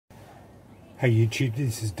Hey YouTube,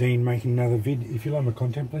 this is Dean making another vid. If you like my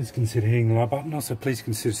content, please consider hitting the like button. Also, please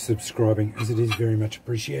consider subscribing, as it is very much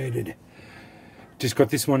appreciated. Just got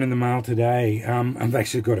this one in the mail today. I've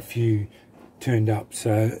actually got a few turned up,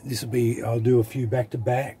 so this will be, I'll do a few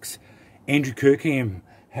back-to-backs. Andrew Kirkham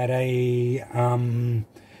had a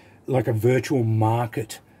like a virtual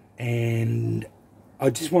market, and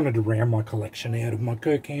I just wanted to round my collection out of my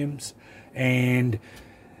Kirkhams, and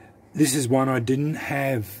this is one I didn't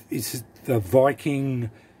have. It's the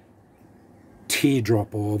Viking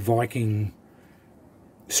teardrop or Viking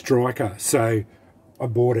striker. So I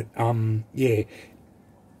bought it. Yeah,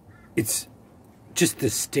 it's just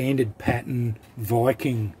the standard pattern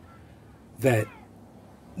Viking that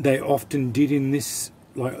they often did in this,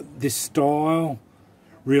 like this style.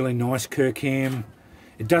 Really nice Kirkham.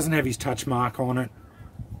 It doesn't have his touch mark on it,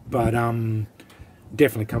 but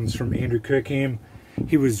definitely comes from Andrew Kirkham.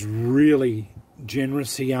 He was really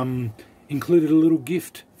generous. He included a little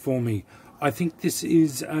gift for me. I think this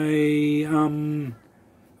is a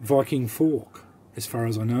Viking fork, as far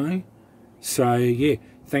as I know. So yeah,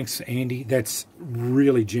 thanks Andy. That's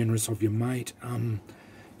really generous of your mate.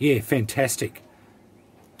 Yeah, fantastic.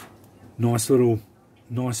 Nice little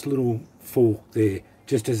fork there,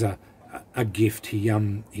 just as a gift. He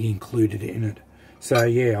included in it. So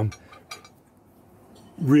yeah, I'm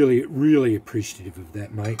really appreciative of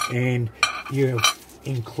that, mate. And you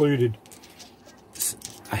included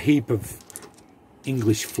a heap of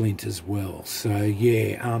English flint as well. So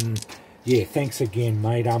yeah, yeah, thanks again,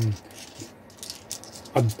 mate. I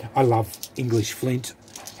love English flint,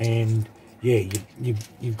 and yeah,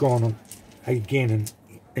 you've gone on again and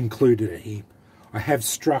included a heap. I have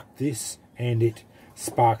struck this, and it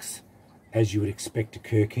sparks as you would expect a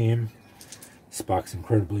Kirkham. Sparks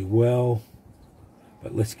incredibly well,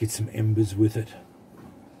 but let's get some embers with it.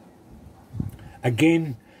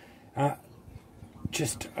 Again,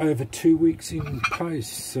 just over 2 weeks in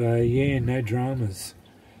post, so yeah, no dramas.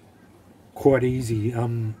 Quite easy,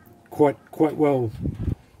 quite well.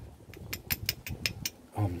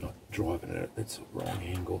 I'm not driving it, that's the wrong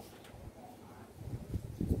angle.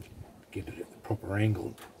 Get it at the proper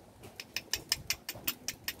angle.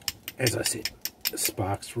 As I said, it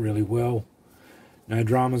sparks really well. No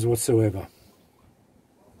dramas whatsoever,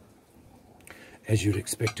 as you'd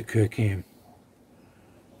expect a Kirkham.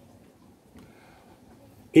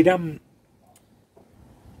 It's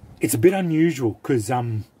a bit unusual because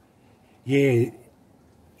yeah,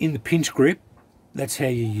 in the pinch grip, that's how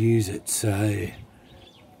you use it. So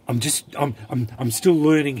I'm still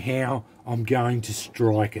learning how I'm going to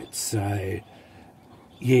strike it. So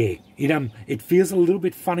yeah, it feels a little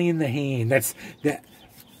bit funny in the hand. I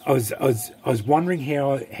was wondering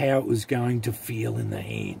how it was going to feel in the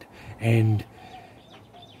hand, and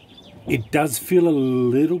it does feel a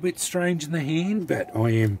little bit strange in the hand, but I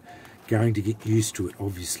am going to get used to it,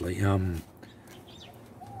 obviously. Now,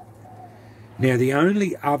 the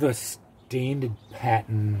only other standard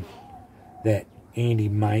pattern that Andy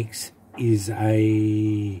makes is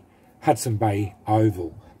a Hudson Bay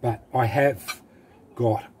oval, but I have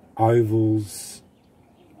got ovals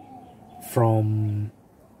from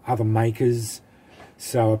other makers,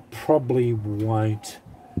 so I probably won't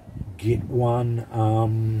get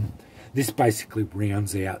one. This basically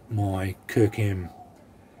rounds out my Kirkham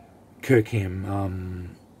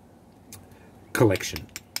collection.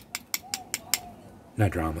 No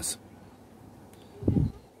dramas.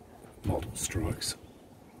 Multiple strikes.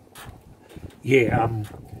 Yeah,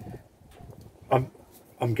 I'm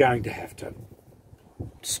going to have to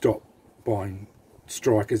stop buying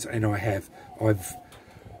strikers, and I've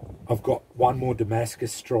got one more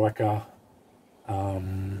Damascus striker.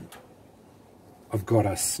 I've got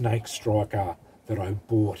a snake striker that I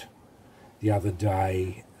bought the other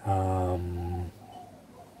day. I've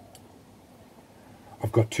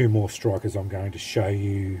got two more strikers I'm going to show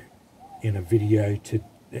you in a video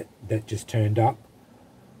that just turned up.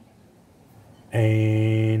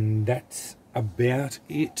 And that's about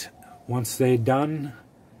it. Once they're done,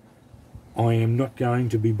 I am not going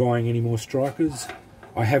to be buying any more strikers.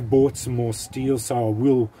 I have bought some more steel, so I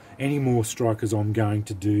will, any more strikers I'm going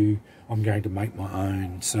to do, I'm going to make my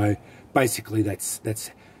own. So basically that's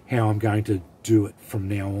how I'm going to do it from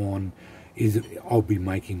now on, is I'll be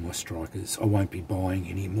making my strikers. I won't be buying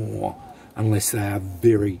any more unless they are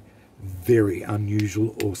very, very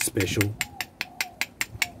unusual or special.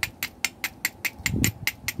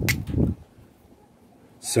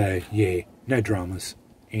 So yeah, no dramas,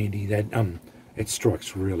 Andy. That it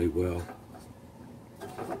strikes really well.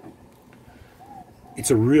 It's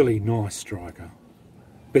a really nice striker,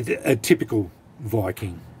 but a typical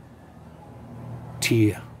Viking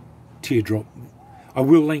tier teardrop. I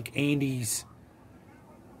will link Andy's.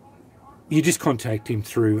 You just contact him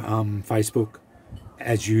through Facebook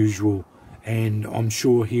as usual, and I'm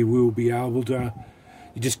sure he will be able to.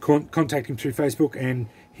 You just contact him through Facebook, and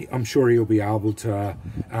I'm sure he'll be able to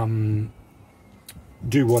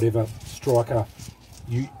do whatever striker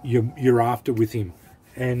you're after with him.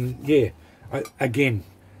 And yeah, again,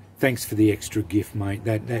 thanks for the extra gift, mate.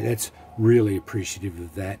 That's really appreciative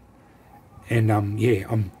of that. And yeah,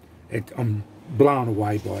 I'm blown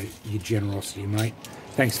away by your generosity, mate.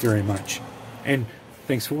 Thanks very much, and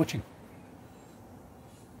thanks for watching.